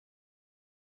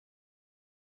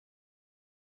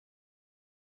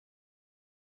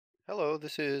Hello,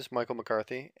 this is Michael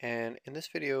McCarthy, and in this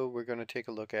video we're going to take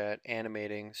a look at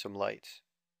animating some lights.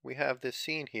 We have this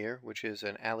scene here, which is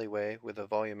an alleyway with a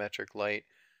volumetric light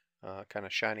kind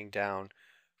of shining down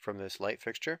from this light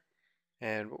fixture.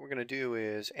 And what we're going to do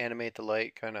is animate the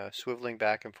light kind of swiveling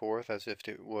back and forth as if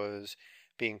it was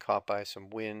being caught by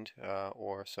some wind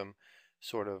or some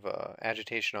sort of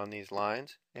agitation on these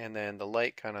lines, and then the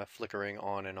light kind of flickering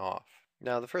on and off.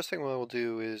 Now the first thing we'll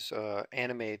do is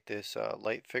animate this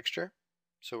light fixture.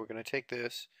 So we're going to take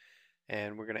this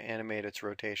and we're going to animate its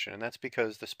rotation, and that's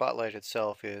because the spotlight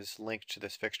itself is linked to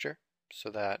this fixture,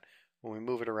 so that when we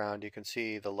move it around you can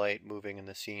see the light moving in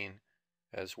the scene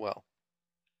as well.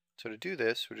 So to do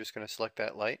this, we're just going to select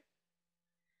that light,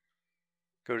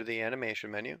 go to the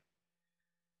animation menu,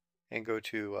 and go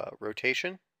to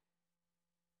rotation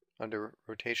under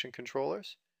rotation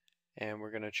controllers, and we're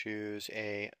going to choose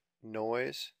a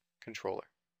noise controller.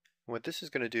 And what this is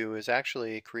going to do is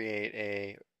actually create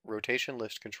a rotation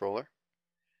list controller,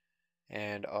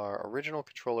 and our original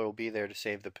controller will be there to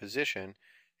save the position,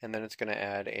 and then it's going to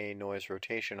add a noise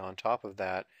rotation on top of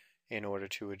that in order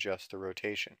to adjust the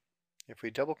rotation. If we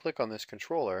double click on this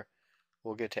controller,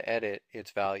 we'll get to edit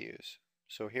its values.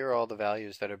 So here are all the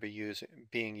values that are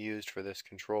being used for this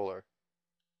controller.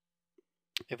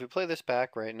 If we play this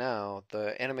back right now,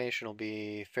 the animation will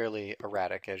be fairly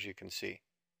erratic, as you can see.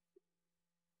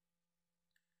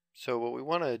 So what we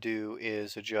want to do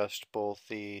is adjust both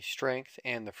the strength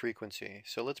and the frequency.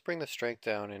 So let's bring the strength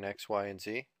down in X, Y, and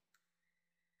Z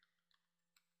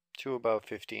to about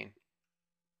 15.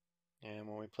 And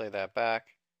when we play that back,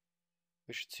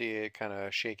 we should see it kind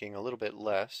of shaking a little bit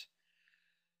less.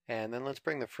 And then let's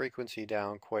bring the frequency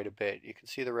down quite a bit. You can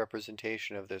see the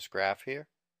representation of this graph here.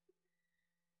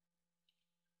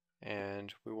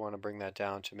 And we want to bring that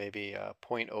down to maybe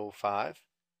 0.05.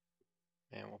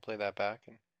 And we'll play that back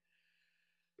and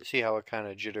see how it kind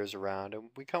of jitters around. And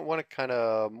we want it kind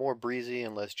of more breezy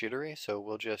and less jittery, so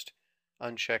we'll just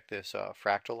uncheck this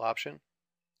fractal option,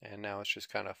 and now it's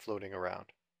just kind of floating around.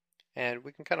 And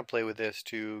we can kind of play with this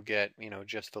to get,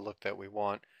 just the look that we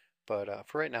want, but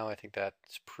for right now I think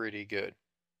that's pretty good.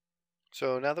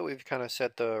 So now that we've kind of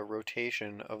set the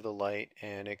rotation of the light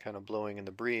and it kind of blowing in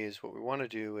the breeze, what we want to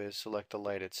do is select the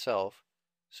light itself.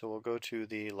 So we'll go to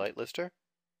the light lister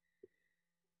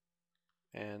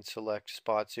and select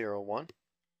spot 01,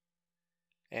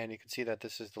 and you can see that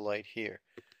this is the light here.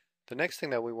 The next thing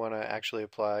that we want to actually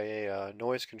apply a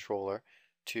noise controller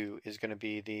to is going to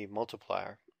be the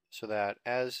multiplier, so that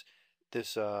as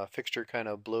this fixture kind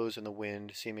of blows in the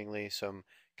wind, seemingly some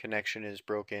connection is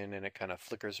broken and it kind of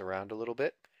flickers around a little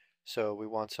bit. So we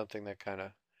want something that kind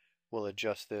of will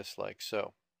adjust this like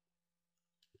so.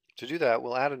 To do that,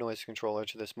 we'll add a noise controller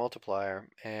to this multiplier,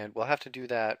 and we'll have to do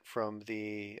that from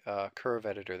the curve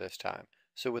editor this time.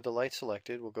 So with the light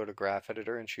selected, we'll go to Graph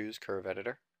Editor and choose Curve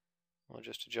Editor. We'll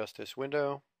just adjust this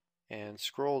window and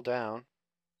scroll down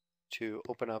to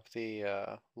open up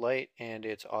the light and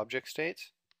its object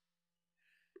states.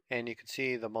 And you can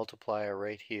see the multiplier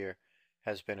right here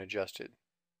has been adjusted.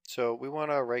 So we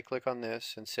want to right click on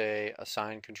this and say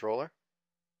Assign Controller.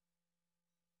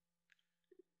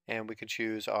 And we can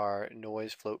choose our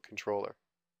noise float controller.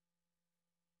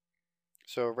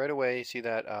 So right away you see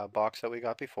that box that we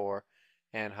got before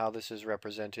and how this is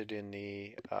represented in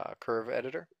the curve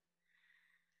editor.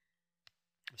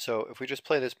 So if we just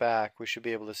play this back, we should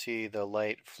be able to see the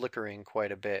light flickering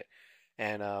quite a bit.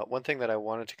 And one thing that I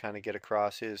wanted to kind of get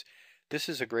across is this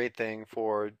is a great thing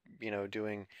for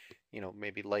doing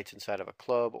maybe lights inside of a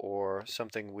club or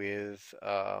something with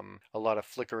a lot of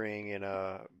flickering in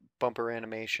a bumper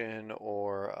animation,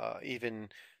 or even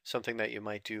something that you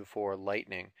might do for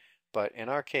lightning. But in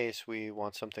our case, we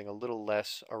want something a little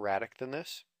less erratic than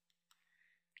this,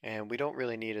 and we don't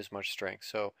really need as much strength.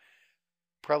 So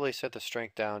probably set the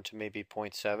strength down to maybe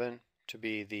 0.7 to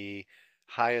be the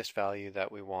highest value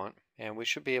that we want, and we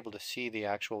should be able to see the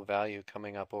actual value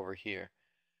coming up over here.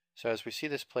 So as we see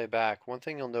this play back, one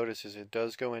thing you'll notice is it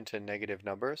does go into negative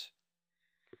numbers,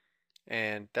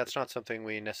 and that's not something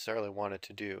we necessarily want it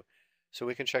to do. So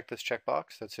we can check this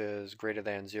checkbox that says greater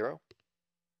than 0.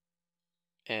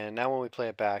 And now when we play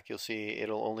it back, you'll see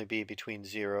it'll only be between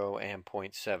 0 and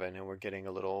 0.7, and we're getting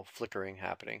a little flickering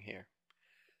happening here.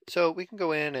 So we can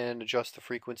go in and adjust the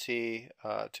frequency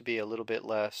to be a little bit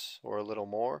less or a little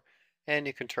more, and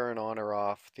you can turn on or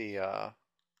off the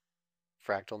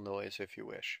fractal noise if you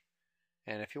wish.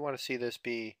 And if you want to see this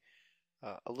be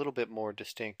a little bit more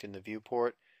distinct in the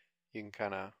viewport, you can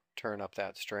kind of turn up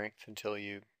that strength until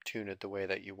you tune it the way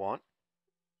that you want,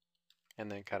 and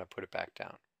then kind of put it back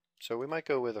down. So we might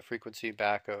go with a frequency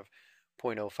back of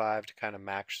 0.05 to kind of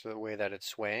match the way that it's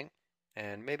swaying,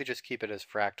 and maybe just keep it as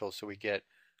fractal so we get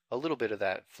a little bit of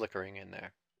that flickering in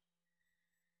there.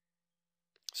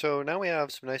 So now we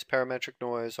have some nice parametric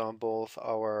noise on both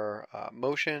our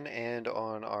motion and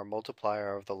on our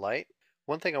multiplier of the light.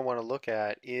 One thing I want to look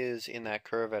at is in that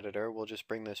curve editor. We'll just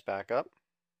bring this back up,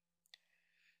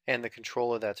 and the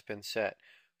controller that's been set.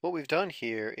 What we've done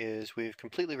here is we've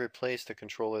completely replaced the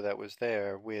controller that was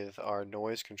there with our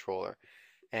noise controller.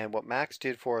 And what Max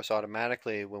did for us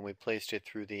automatically when we placed it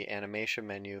through the animation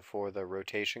menu for the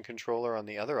rotation controller on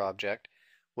the other object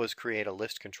was create a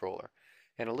list controller.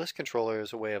 And a list controller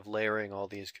is a way of layering all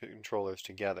these controllers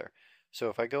together. So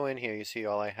if I go in here, you see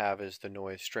all I have is the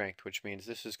noise strength, which means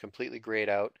this is completely grayed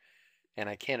out and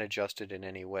I can't adjust it in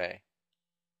any way.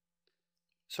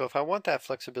 So if I want that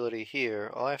flexibility here,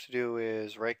 all I have to do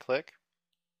is right click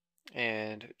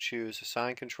and choose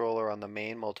Assign Controller on the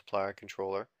main multiplier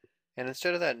controller. And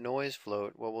instead of that noise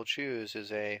float, what we'll choose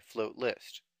is a float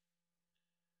list.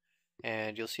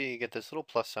 And you'll see you get this little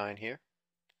plus sign here.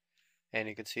 And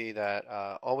you can see that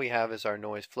all we have is our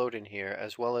noise float in here,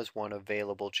 as well as one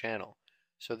available channel.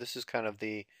 So this is kind of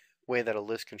the way that a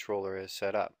list controller is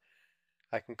set up.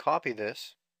 I can copy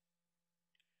this,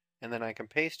 and then I can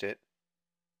paste it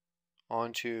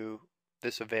onto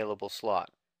this available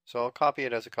slot. So I'll copy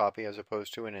it as a copy as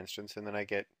opposed to an instance, and then I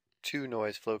get two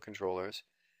noise float controllers.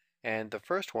 And the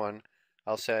first one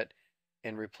I'll set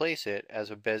and replace it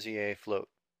as a Bezier float.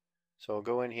 So I'll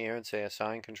go in here and say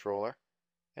Assign Controller,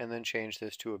 and then change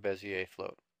this to a Bezier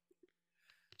float.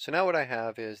 So now what I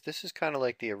have is, this is kind of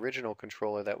like the original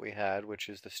controller that we had, which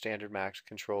is the standard Max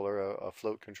controller, a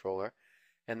float controller,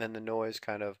 and then the noise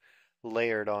kind of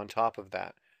layered on top of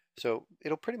that. So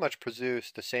it'll pretty much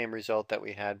produce the same result that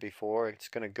we had before. It's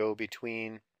going to go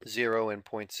between 0 and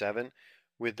 0.7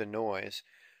 with the noise,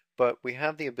 but we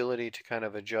have the ability to kind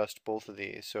of adjust both of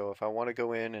these. So if I want to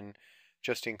go in and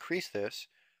just increase this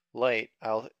light,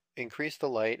 I'll increase the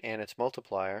light and its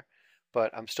multiplier,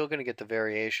 but I'm still going to get the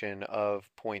variation of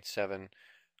 0.7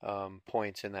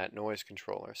 points in that noise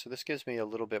controller. So this gives me a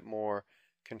little bit more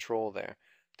control there.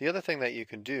 The other thing that you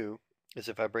can do is,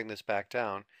 if I bring this back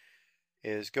down,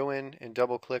 is go in and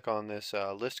double click on this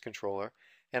list controller,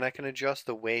 and I can adjust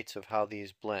the weights of how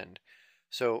these blend.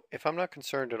 So if I'm not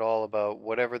concerned at all about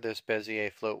whatever this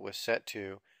Bezier float was set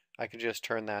to, I can just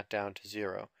turn that down to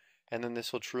 0. And then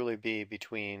this will truly be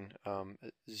between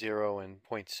 0 and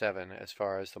 0.7 as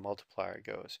far as the multiplier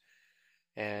goes.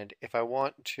 And if I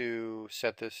want to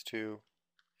set this to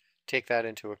take that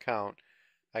into account,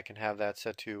 I can have that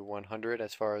set to 100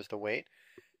 as far as the weight.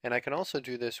 And I can also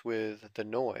do this with the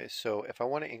noise. So if I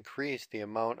want to increase the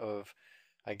amount of,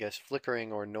 I guess,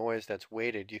 flickering or noise that's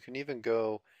weighted, you can even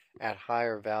go at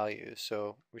higher values.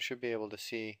 So we should be able to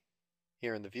see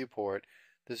here in the viewport,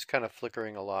 this is kind of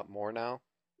flickering a lot more now.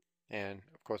 And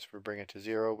of course, if we bring it to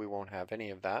 0, we won't have any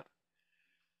of that.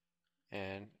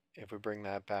 And if we bring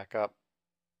that back up,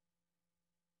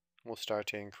 we'll start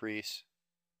to increase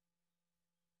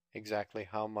exactly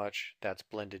how much that's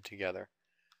blended together.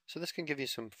 So this can give you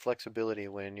some flexibility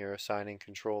when you're assigning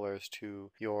controllers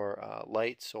to your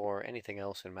lights or anything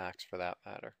else in Max for that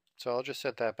matter. So I'll just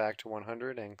set that back to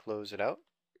 100 and close it out.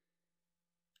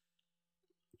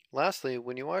 Lastly,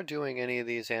 when you are doing any of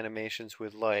these animations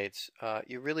with lights,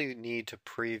 you really need to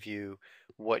preview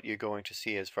what you're going to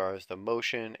see as far as the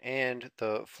motion and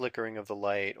the flickering of the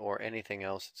light or anything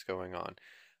else that's going on.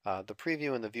 The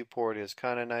preview in the viewport is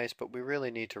kind of nice, but we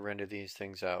really need to render these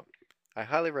things out. I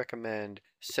highly recommend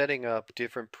setting up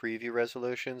different preview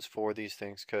resolutions for these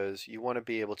things, because you want to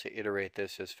be able to iterate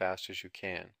this as fast as you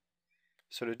can.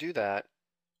 So to do that,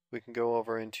 we can go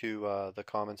over into the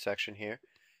common section here,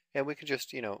 and we can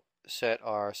just, set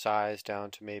our size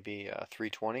down to maybe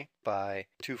 320 by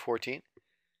 214,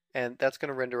 and that's going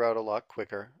to render out a lot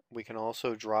quicker. We can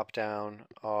also drop down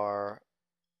our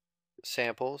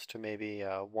samples to maybe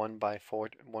 1 by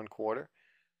 1/4,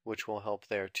 which will help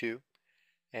there too.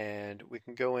 And we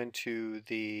can go into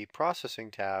the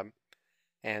processing tab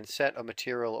and set a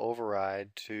material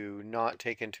override to not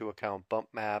take into account bump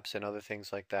maps and other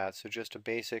things like that. So just a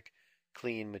basic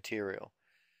clean material.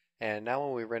 And now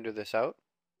when we render this out,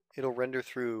 it'll render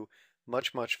through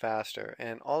much faster,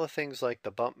 and all the things like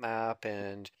the bump map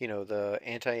and the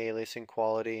anti-aliasing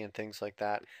quality and things like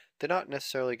that, they're not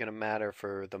necessarily going to matter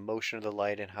for the motion of the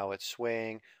light and how it's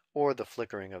swaying or the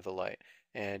flickering of the light.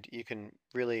 And you can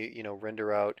really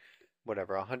render out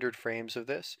whatever 100 frames of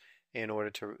this in order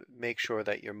to make sure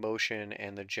that your motion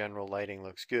and the general lighting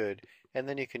looks good, and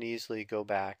then you can easily go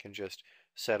back and just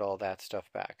set all that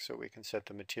stuff back. So we can set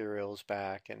the materials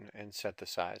back and set the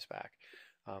size back.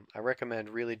 I recommend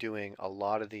really doing a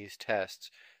lot of these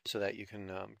tests so that you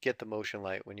can get the motion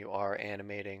light when you are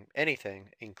animating anything,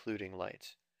 including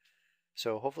lights.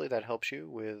 So hopefully that helps you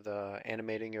with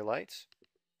animating your lights.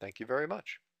 Thank you very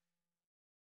much.